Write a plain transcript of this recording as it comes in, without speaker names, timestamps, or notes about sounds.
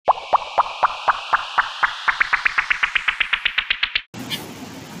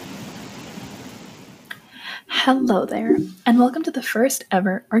Hello there, and welcome to the first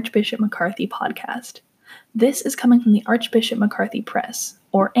ever Archbishop McCarthy podcast. This is coming from the Archbishop McCarthy Press,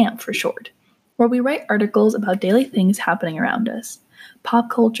 or AMP for short, where we write articles about daily things happening around us.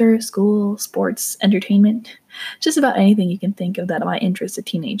 Pop culture, school, sports, entertainment, just about anything you can think of that might interest a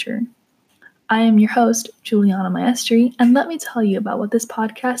teenager. I am your host, Juliana Maestri, and let me tell you about what this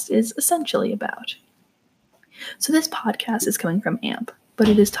podcast is essentially about. So this podcast is coming from AMP, but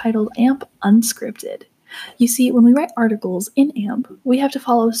it is titled AMP Unscripted. You see, when we write articles in AMP, we have to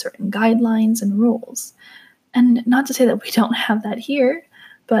follow certain guidelines and rules. And not to say that we don't have that here,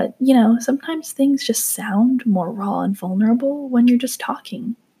 but, sometimes things just sound more raw and vulnerable when you're just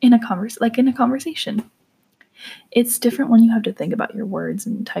talking in a conversation. It's different when you have to think about your words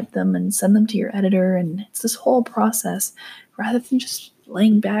and type them and send them to your editor, and it's this whole process rather than just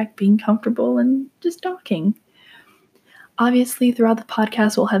laying back, being comfortable, and just talking. Obviously, throughout the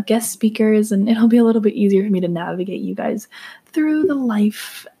podcast, we'll have guest speakers, and it'll be a little bit easier for me to navigate you guys through the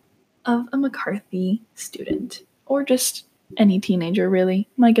life of a McCarthy student, or just any teenager, really.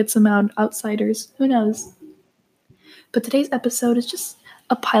 Might get some outsiders, who knows? But today's episode is just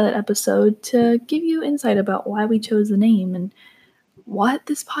a pilot episode to give you insight about why we chose the name and what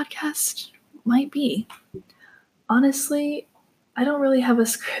this podcast might be. Honestly, I don't really have a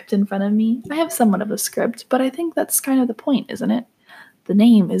script in front of me. I have somewhat of a script, but I think that's kind of the point, isn't it? The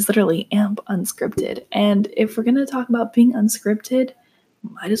name is literally AMP Unscripted, and if we're going to talk about being unscripted,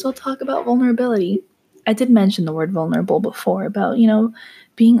 might as well talk about vulnerability. I did mention the word vulnerable before about,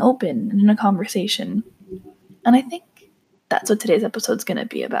 being open in a conversation, and I think that's what today's episode's going to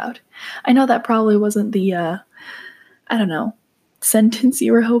be about. I know that probably wasn't the, sentence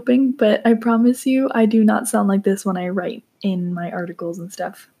you were hoping, but I promise you, I do not sound like this when I write in my articles and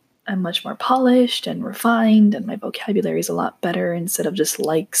stuff. I'm much more polished and refined, and my vocabulary is a lot better instead of just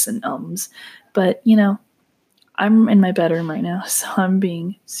likes and ums. But, I'm in my bedroom right now, so I'm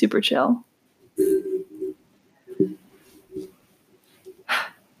being super chill.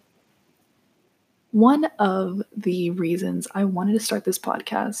 One of the reasons I wanted to start this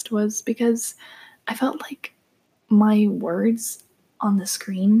podcast was because I felt like my words on the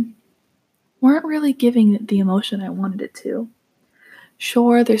screen weren't really giving it the emotion I wanted it to.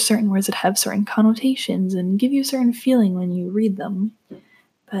 Sure, there's certain words that have certain connotations and give you a certain feeling when you read them,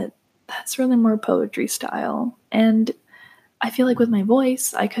 but that's really more poetry style. And I feel like with my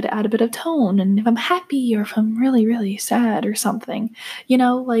voice, I could add a bit of tone, and if I'm happy or if I'm really, really sad or something,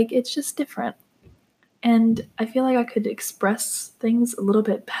 it's just different. And I feel like I could express things a little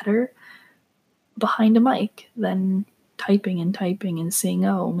bit better behind a mic than typing and saying,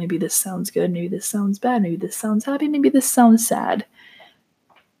 oh, maybe this sounds good, maybe this sounds bad, maybe this sounds happy, maybe this sounds sad.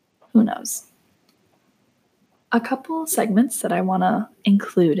 Who knows? A couple segments that I want to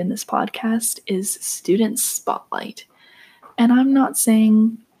include in this podcast is Student Spotlight. And I'm not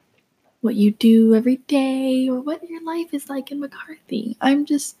saying what you do every day or what your life is like in McCarthy. I'm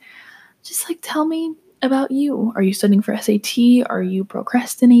just like, tell me about you. Are you studying for SAT? Are you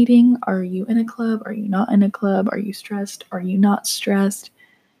procrastinating? Are you in a club? Are you not in a club? Are you stressed? Are you not stressed?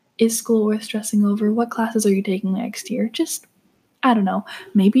 Is school worth stressing over? What classes are you taking next year? Just, I don't know.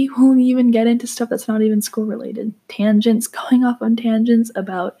 Maybe we'll even get into stuff that's not even school related. Tangents, going off on tangents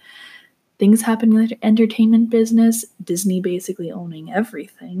about things happening in the entertainment business, Disney basically owning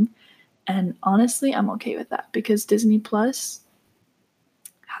everything. And honestly, I'm okay with that because Disney Plus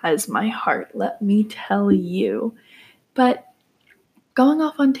has my heart, let me tell you. But going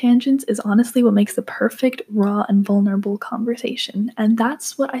off on tangents is honestly what makes the perfect, raw, and vulnerable conversation. And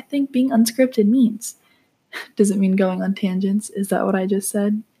that's what I think being unscripted means. Does it mean going on tangents? Is that what I just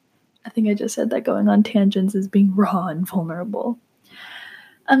said? I think I just said that going on tangents is being raw and vulnerable.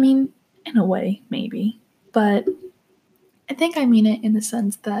 I mean, in a way, maybe. But I think I mean it in the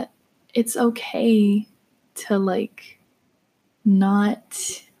sense that it's okay to,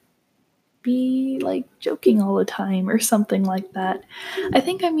 not be joking all the time or something like that. I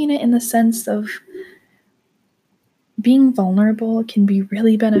think I mean it in the sense of being vulnerable can be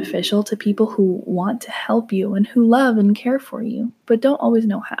really beneficial to people who want to help you and who love and care for you, but don't always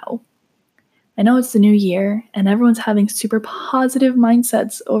know how. I know it's the new year and everyone's having super positive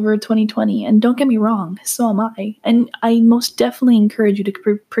mindsets over 2020, and don't get me wrong, so am I. And I most definitely encourage you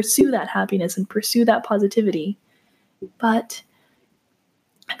to pursue that happiness and pursue that positivity. But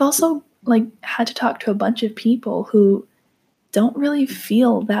I've also had to talk to a bunch of people who don't really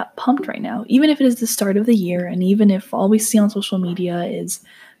feel that pumped right now, even if it is the start of the year, and even if all we see on social media is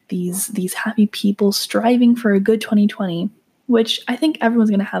these happy people striving for a good 2020, which I think everyone's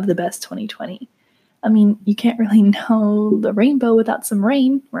going to have the best 2020. I mean, you can't really know the rainbow without some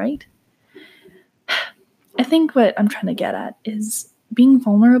rain, right? I think what I'm trying to get at is being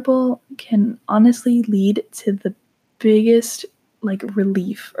vulnerable can honestly lead to the biggest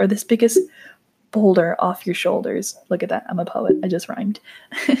relief, or this biggest boulder off your shoulders. Look at that. I'm a poet. I just rhymed.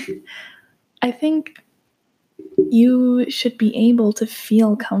 I think you should be able to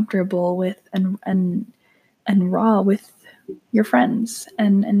feel comfortable with and raw with your friends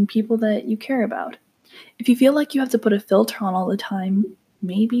and people that you care about. If you feel like you have to put a filter on all the time,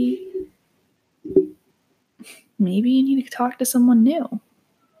 maybe you need to talk to someone new.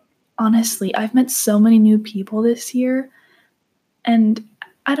 Honestly, I've met so many new people this year, and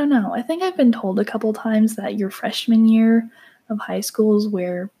I don't know. I think I've been told a couple times that your freshman year of high school is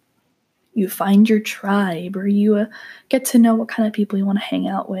where you find your tribe, or you get to know what kind of people you want to hang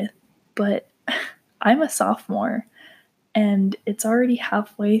out with. But I'm a sophomore, and it's already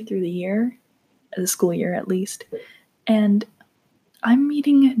halfway through the year, the school year at least, and I'm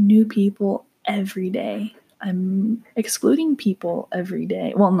meeting new people every day. I'm excluding people every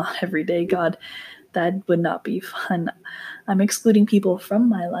day. Well, not every day, God, that would not be fun. I'm excluding people from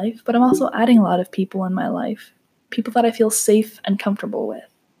my life, but I'm also adding a lot of people in my life, people that I feel safe and comfortable with.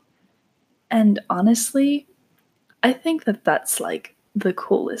 And honestly, I think that that's like the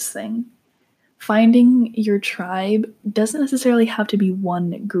coolest thing. Finding your tribe doesn't necessarily have to be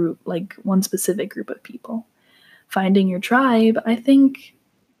one group, like one specific group of people. Finding your tribe, I think,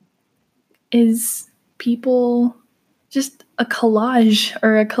 is people, just a collage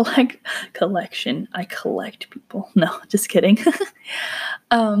or a collection. I collect people. No, just kidding.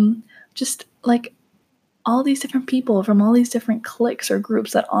 Just like all these different people from all these different cliques or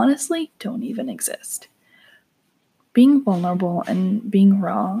groups that honestly don't even exist. Being vulnerable and being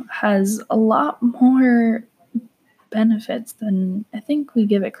raw has a lot more benefits than I think we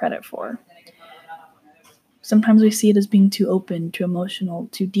give it credit for. Sometimes we see it as being too open, too emotional,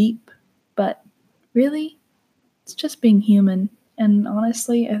 too deep, but really, it's just being human. And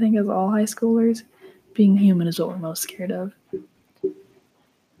honestly, I think as all high schoolers, being human is what we're most scared of.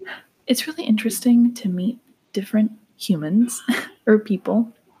 It's really interesting to meet different humans or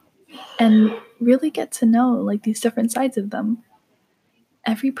people and really get to know like these different sides of them.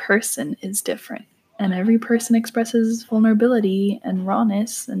 Every person is different, and every person expresses vulnerability and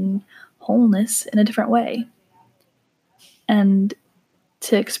rawness and wholeness in a different way. And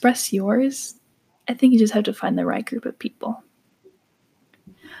to express yours, I think you just have to find the right group of people.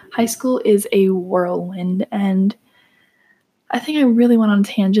 High school is a whirlwind, and I think I really went on a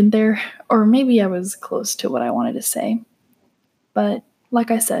tangent there, or maybe I was close to what I wanted to say. But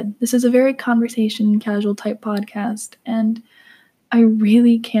like I said, this is a very conversation, casual type podcast, and I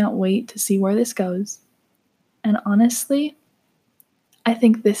really can't wait to see where this goes. And honestly, I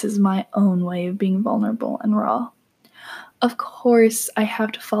think this is my own way of being vulnerable and raw. Of course, I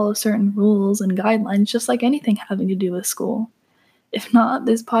have to follow certain rules and guidelines, just like anything having to do with school. If not,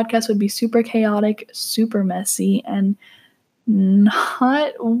 this podcast would be super chaotic, super messy, and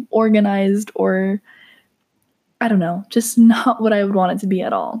not organized, or I don't know, just not what I would want it to be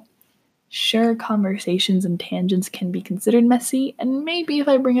at all. Sure, conversations and tangents can be considered messy, and maybe if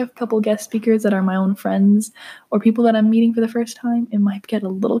I bring a couple guest speakers that are my own friends or people that I'm meeting for the first time, it might get a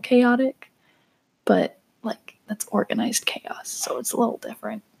little chaotic, but that's organized chaos, so it's a little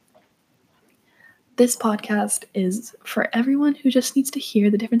different. This podcast is for everyone who just needs to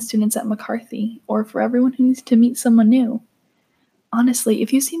hear the different students at McCarthy, or for everyone who needs to meet someone new. Honestly,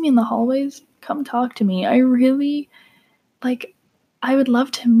 if you see me in the hallways, come talk to me. I really, I would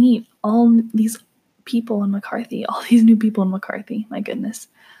love to meet all these people in McCarthy, all these new people in McCarthy. My goodness.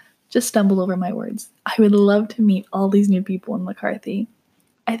 Just stumbled over my words. I would love to meet all these new people in McCarthy.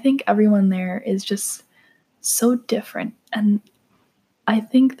 I think everyone there is just so different, and I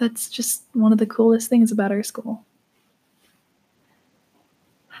think that's just one of the coolest things about our school.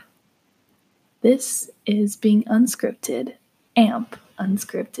 This is Being Unscripted, AMP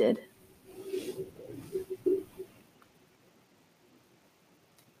Unscripted.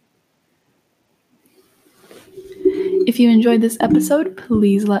 If you enjoyed this episode,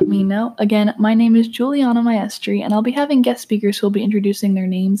 please let me know. Again, my name is Juliana Maestri, and I'll be having guest speakers who will be introducing their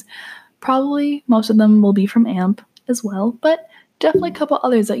names. Probably most of them will be from AMP as well, but definitely a couple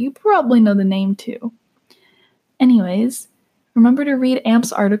others that you probably know the name too. Anyways, remember to read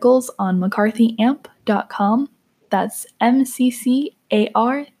AMP's articles on mccarthyamp.com. That's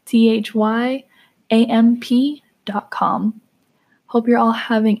mccarthyamp.com. Hope you're all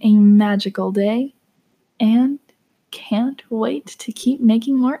having a magical day, and can't wait to keep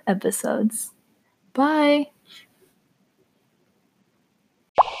making more episodes. Bye!